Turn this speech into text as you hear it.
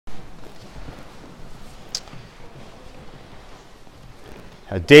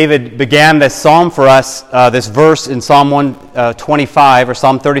David began this psalm for us, this verse in Psalm 125, or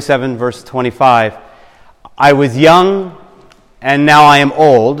Psalm 37, verse 25. I was young, and now I am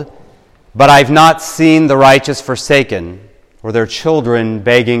old, but I've not seen the righteous forsaken, or their children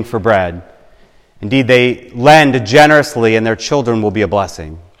begging for bread. Indeed, they lend generously, and their children will be a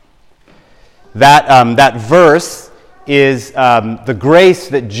blessing. That verse is the grace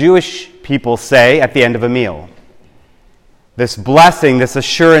that Jewish people say at the end of a meal. This blessing, this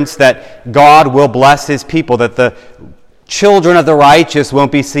assurance that God will bless his people, that the children of the righteous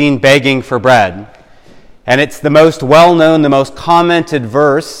won't be seen begging for bread. And it's the most well-known, the most commented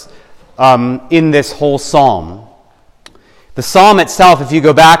verse in this whole psalm. The psalm itself, if you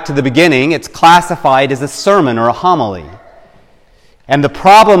go back to the beginning, it's classified as a sermon or a homily. And the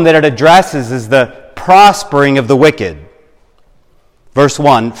problem that it addresses is the prospering of the wicked. Verse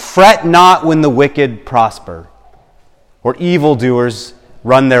 1, fret not when the wicked prosper, or evildoers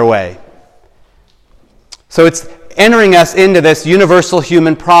run their way. So it's entering us into this universal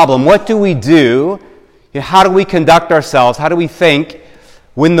human problem. What do we do? How do we conduct ourselves? How do we think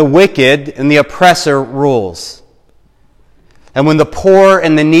when the wicked and the oppressor rules? And when the poor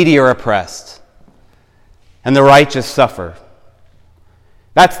and the needy are oppressed, and the righteous suffer?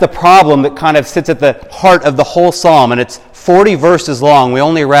 That's the problem that kind of sits at the heart of the whole psalm, and it's 40 verses long. We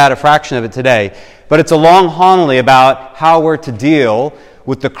only read a fraction of it today. But it's a long homily about how we're to deal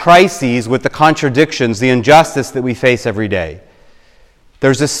with the crises, with the contradictions, the injustice that we face every day.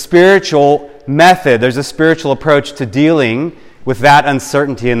 There's a spiritual method, there's a spiritual approach to dealing with that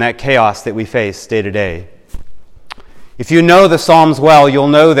uncertainty and that chaos that we face day to day. If you know the Psalms well, you'll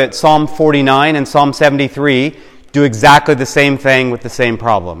know that Psalm 49 and Psalm 73 do exactly the same thing with the same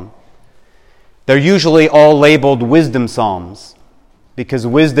problem. They're usually all labeled wisdom psalms, because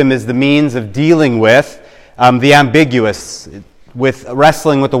wisdom is the means of dealing with the ambiguous, with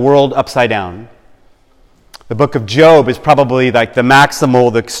wrestling with the world upside down. The book of Job is probably like the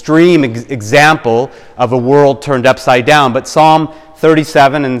maximal, the extreme example of a world turned upside down. But Psalm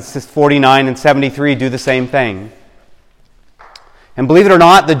 37 and 49 and 73 do the same thing. And believe it or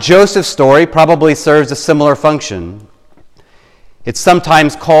not, the Joseph story probably serves a similar function. It's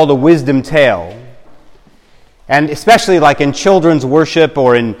sometimes called a wisdom tale. And especially like in children's worship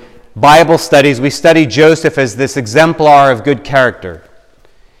or in Bible studies, we study Joseph as this exemplar of good character.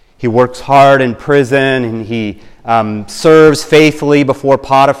 He works hard in prison, and he serves faithfully before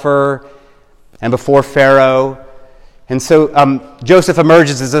Potiphar and before Pharaoh. And so Joseph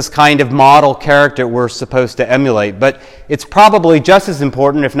emerges as this kind of model character we're supposed to emulate. But it's probably just as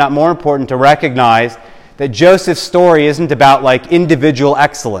important, if not more important, to recognize that Joseph's story isn't about like individual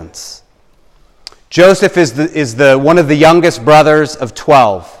excellence. Joseph is one of the youngest brothers of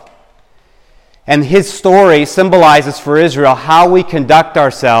 12. And his story symbolizes for Israel how we conduct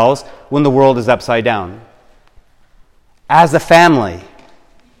ourselves when the world is upside down. As a family,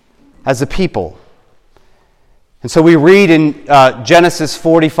 as a people. And so we read in Genesis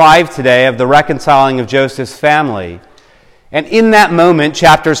 45 today of the reconciling of Joseph's family. And in that moment,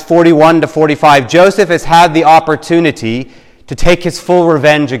 chapters 41 to 45, Joseph has had the opportunity to take his full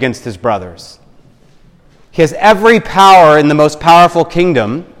revenge against his brothers. He has every power in the most powerful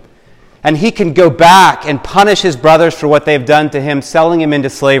kingdom, and he can go back and punish his brothers for what they've done to him, selling him into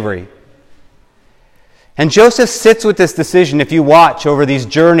slavery. And Joseph sits with this decision, if you watch over these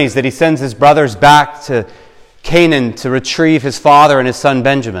journeys that he sends his brothers back to Canaan to retrieve his father and his son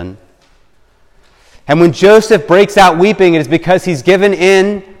Benjamin. And when Joseph breaks out weeping, it is because he's given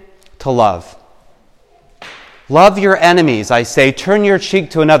in to love. Love your enemies, I say. Turn your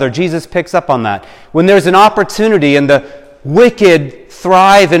cheek to another. Jesus picks up on that. When there's an opportunity and the wicked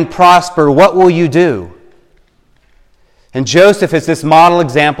thrive and prosper, what will you do? And Joseph is this model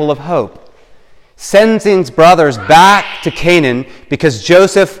example of hope. Sends his brothers back to Canaan because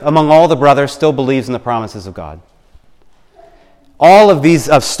Joseph, among all the brothers, still believes in the promises of God. All of these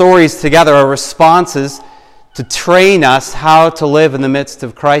stories together are responses to train us how to live in the midst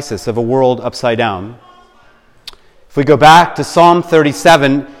of crisis, of a world upside down. If we go back to Psalm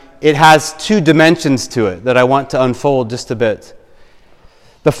 37, it has two dimensions to it that I want to unfold just a bit.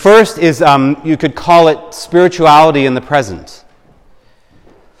 The first is, you could call it spirituality in the present.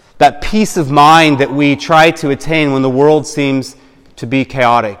 That peace of mind that we try to attain when the world seems to be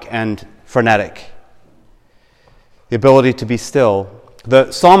chaotic and frenetic. The ability to be still. The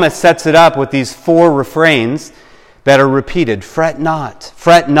psalmist sets it up with these 4 refrains that are repeated. Fret not,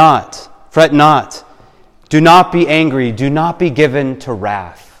 fret not, fret not. Do not be angry, do not be given to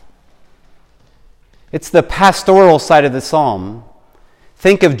wrath. It's the pastoral side of the psalm.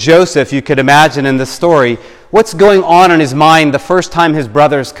 Think of Joseph, you could imagine in the story. What's going on in his mind the first time his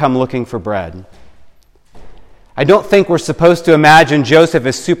brothers come looking for bread? I don't think we're supposed to imagine Joseph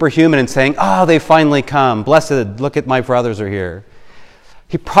as superhuman and saying, "Oh, they finally come. Blessed, look at my brothers are here."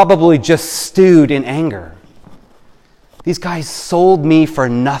 He probably just stewed in anger. These guys sold me for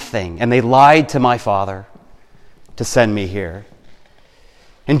nothing, and they lied to my father to send me here.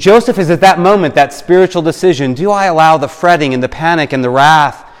 And Joseph is at that moment, that spiritual decision, do I allow the fretting and the panic and the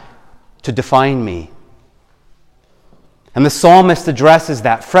wrath to define me? And the psalmist addresses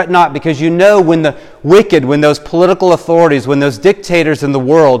that. Fret not, because you know when the wicked, when those political authorities, when those dictators in the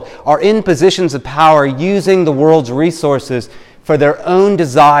world are in positions of power using the world's resources for their own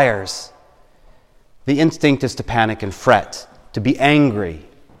desires, the instinct is to panic and fret, to be angry,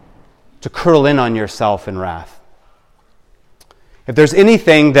 to curl in on yourself in wrath. If there's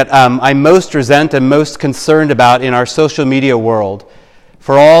anything that I most resent and most concerned about in our social media world,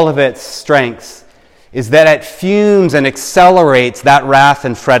 for all of its strengths, is that it fumes and accelerates that wrath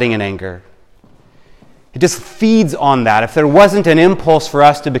and fretting and anger. It just feeds on that. If there wasn't an impulse for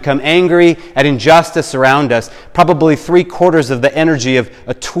us to become angry at injustice around us, probably 3/4 of the energy of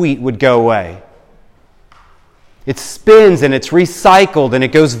a tweet would go away. It spins and it's recycled and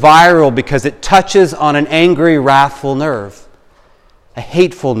it goes viral because it touches on an angry, wrathful nerve, a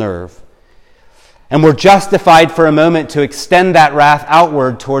hateful nerve. And we're justified for a moment to extend that wrath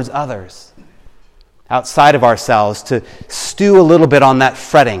outward towards others, outside of ourselves, to stew a little bit on that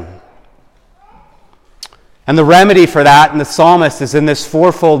fretting. And the remedy for that, and the psalmist is in this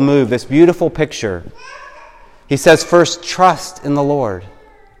fourfold move, this beautiful picture. He says, first, trust in the Lord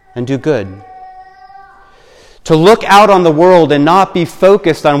and do good. To look out on the world and not be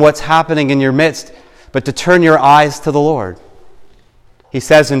focused on what's happening in your midst, but to turn your eyes to the Lord. He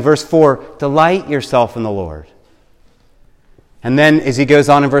says in verse 4, delight yourself in the Lord. And then as he goes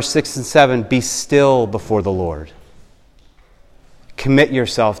on in verse 6 and 7, be still before the Lord. Commit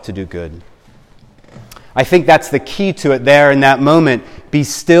yourself to do good. I think that's the key to it there in that moment. Be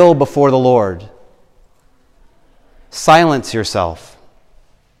still before the Lord. Silence yourself.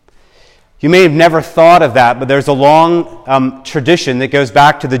 You may have never thought of that, but there's a long tradition that goes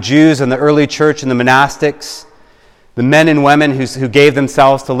back to the Jews and the early church and the monastics, the men and women who gave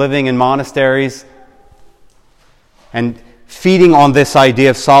themselves to living in monasteries and feeding on this idea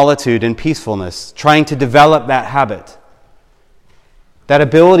of solitude and peacefulness, trying to develop that habit. That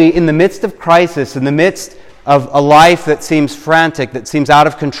ability in the midst of crisis, in the midst of a life that seems frantic, that seems out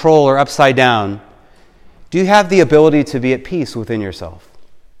of control or upside down, do you have the ability to be at peace within yourself?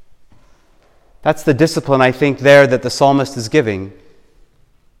 That's the discipline, I think, there that the psalmist is giving.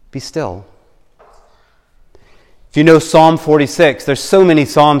 Be still. If you know Psalm 46, there's so many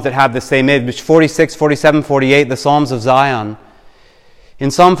psalms that have the same image. 46, 47, 48, the Psalms of Zion.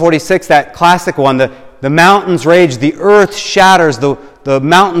 In Psalm 46, that classic one, the mountains rage, the earth shatters, the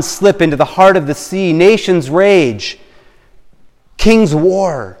mountains slip into the heart of the sea, nations rage, kings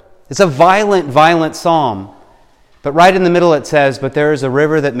war. It's a violent, violent psalm. But right in the middle it says, but there is a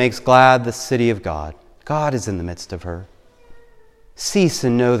river that makes glad the city of God. God is in the midst of her. Cease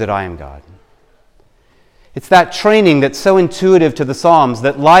and know that I am God. It's that training that's so intuitive to the Psalms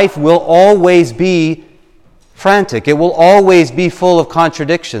that life will always be frantic. It will always be full of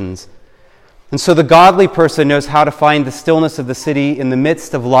contradictions. And so the godly person knows how to find the stillness of the city in the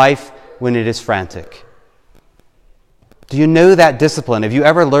midst of life when it is frantic. Do you know that discipline? Have you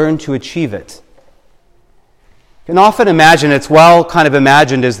ever learned to achieve it? You can often imagine, it's well kind of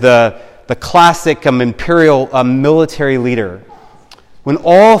imagined as the classic imperial military leader. When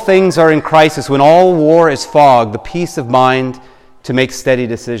all things are in crisis, when all war is fog, the peace of mind to make steady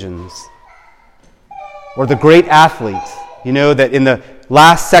decisions. Or the great athlete, you know, that in the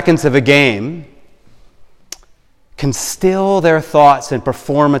last seconds of a game can still their thoughts and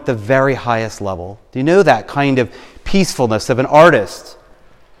perform at the very highest level. Do you know that kind of peacefulness of an artist?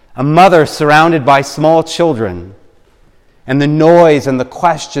 A mother surrounded by small children, and the noise and the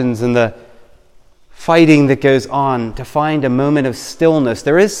questions and the fighting that goes on to find a moment of stillness.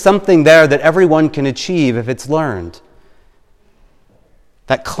 There is something there that everyone can achieve if it's learned.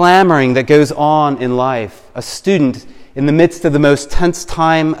 That clamoring that goes on in life. A student in the midst of the most tense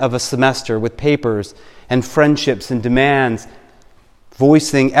time of a semester with papers and friendships and demands,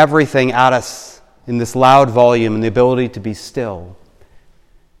 voicing everything at us in this loud volume and the ability to be still.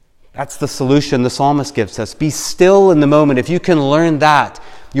 That's the solution the psalmist gives us. Be still in the moment. If you can learn that,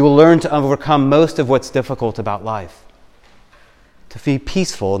 you will learn to overcome most of what's difficult about life. To be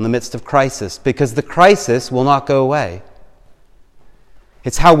peaceful in the midst of crisis, because the crisis will not go away.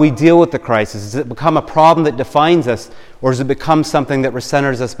 It's how we deal with the crisis. Does it become a problem that defines us, or does it become something that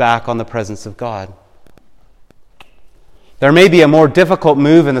recenters us back on the presence of God? There may be a more difficult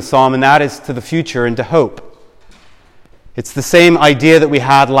move in the psalm, and that is to the future and to hope. It's the same idea that we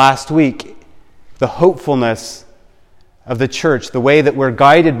had last week, the hopefulness of the church, the way that we're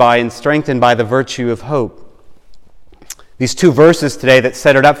guided by and strengthened by the virtue of hope. These two verses today that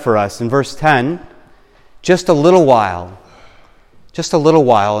set it up for us. In verse 10, just a little while,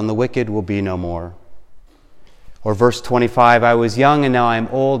 and the wicked will be no more. Or verse 25, I was young and now I am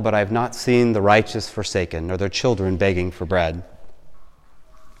old, but I have not seen the righteous forsaken, nor their children begging for bread.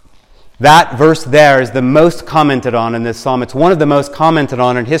 That verse there is the most commented on in this psalm. It's one of the most commented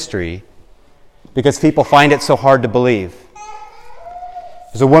on in history because people find it so hard to believe.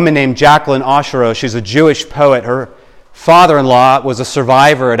 There's a woman named Jacqueline Osherow. She's a Jewish poet. Her father-in-law was a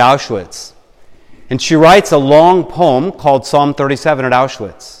survivor at Auschwitz. And she writes a long poem called Psalm 37 at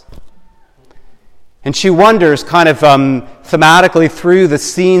Auschwitz. And she wonders kind of thematically through the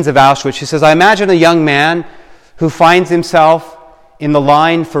scenes of Auschwitz. She says, I imagine a young man who finds himself in the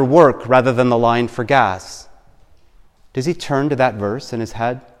line for work rather than the line for gas. Does he turn to that verse in his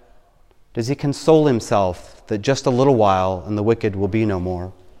head? Does he console himself that just a little while and the wicked will be no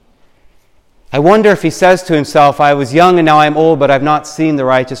more? I wonder if he says to himself, I was young and now I am old, but I have not seen the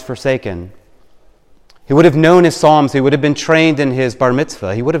righteous forsaken. He would have known his psalms. He would have been trained in his bar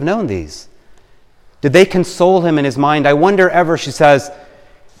mitzvah. He would have known these. Did they console him in his mind? I wonder ever, she says,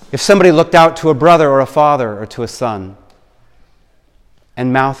 if somebody looked out to a brother or a father or to a son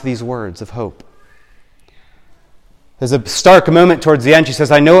and mouthed these words of hope. There's a stark moment towards the end. She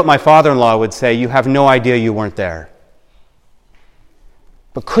says, I know what my father-in-law would say. You have no idea you weren't there.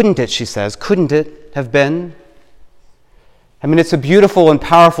 But couldn't it, she says, couldn't it have been? I mean, it's a beautiful and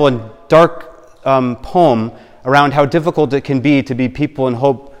powerful and dark poem around how difficult it can be to be people in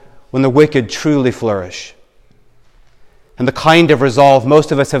hope when the wicked truly flourish. And the kind of resolve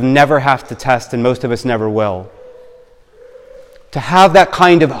most of us have never have to test and most of us never will. To have that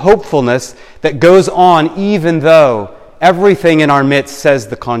kind of hopefulness that goes on even though everything in our midst says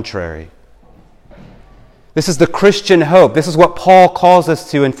the contrary. This is the Christian hope. This is what Paul calls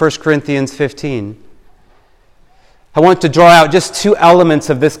us to in 1 Corinthians 15. I want to draw out just two elements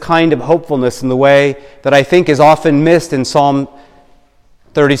of this kind of hopefulness in the way that I think is often missed in Psalm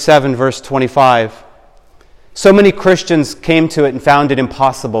 37, verse 25. So many Christians came to it and found it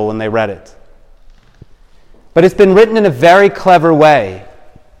impossible when they read it. But it's been written in a very clever way.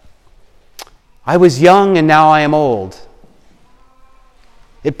 I was young and now I am old.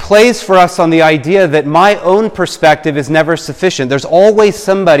 It plays for us on the idea that my own perspective is never sufficient. There's always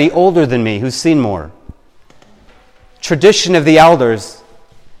somebody older than me who's seen more. Tradition of the elders.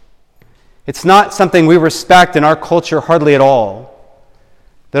 It's not something we respect in our culture hardly at all.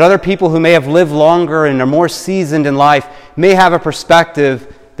 That other people who may have lived longer and are more seasoned in life may have a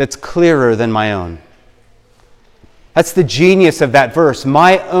perspective that's clearer than my own. That's the genius of that verse.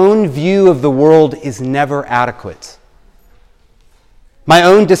 My own view of the world is never adequate. My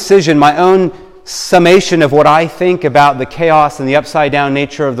own decision, my own summation of what I think about the chaos and the upside-down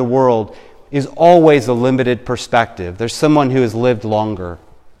nature of the world is always a limited perspective. There's someone who has lived longer.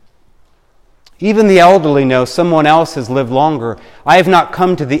 Even the elderly know someone else has lived longer. I have not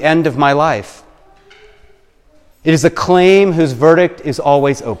come to the end of my life. It is a claim whose verdict is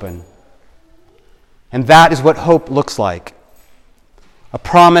always open. And that is what hope looks like. A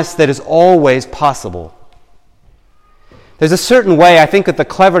promise that is always possible. There's a certain way, I think, that the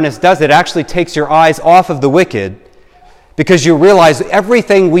cleverness does it. It actually takes your eyes off of the wicked because you realize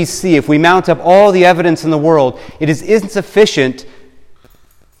everything we see, if we mount up all the evidence in the world, it is insufficient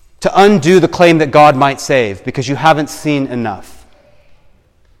to undo the claim that God might save because you haven't seen enough.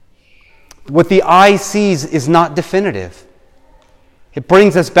 What the eye sees is not definitive. It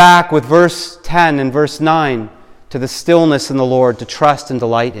brings us back with verse 10 and verse 9 to the stillness in the Lord, to trust and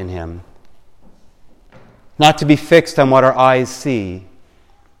delight in Him. Not to be fixed on what our eyes see.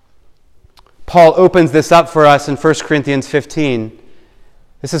 Paul opens this up for us in 1 Corinthians 15.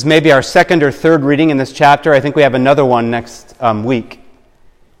 This is maybe our second or third reading in this chapter. I think we have another one next week.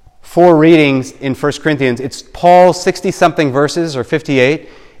 4 readings in 1 Corinthians. It's Paul's 60-something verses, or 58.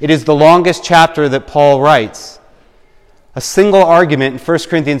 It is the longest chapter that Paul writes. A single argument in 1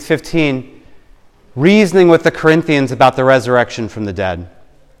 Corinthians 15, reasoning with the Corinthians about the resurrection from the dead.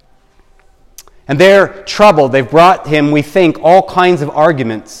 And they're troubled. They've brought him, we think, all kinds of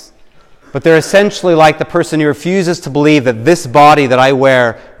arguments. But they're essentially like the person who refuses to believe that this body that I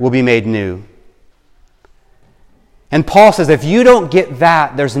wear will be made new. And Paul says, if you don't get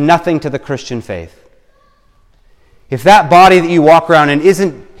that, there's nothing to the Christian faith. if that body that you walk around in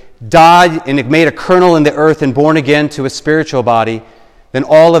isn't died and made a kernel in the earth and born again to a spiritual body, then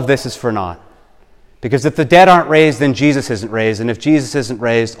all of this is for naught. Because if the dead aren't raised, then Jesus isn't raised. And if Jesus isn't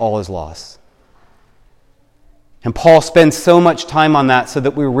raised, all is lost. And Paul spends so much time on that so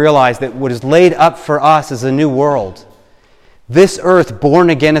that we realize that what is laid up for us is a new world. This earth born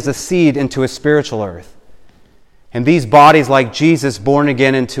again as a seed into a spiritual earth. And these bodies like Jesus born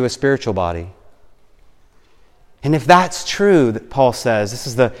again into a spiritual body. And if that's true, that Paul says, this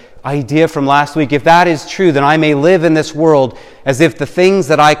is the idea from last week, if that is true, then I may live in this world as if the things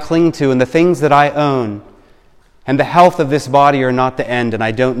that I cling to and the things that I own and the health of this body are not the end, and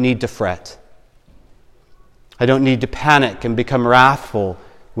I don't need to fret. I don't need to panic and become wrathful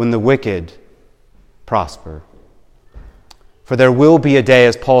when the wicked prosper. For there will be a day,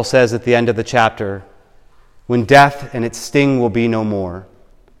 as Paul says at the end of the chapter, when death and its sting will be no more.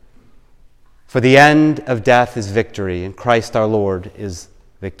 For the end of death is victory, and Christ our Lord is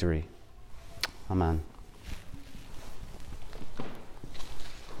victory. Amen.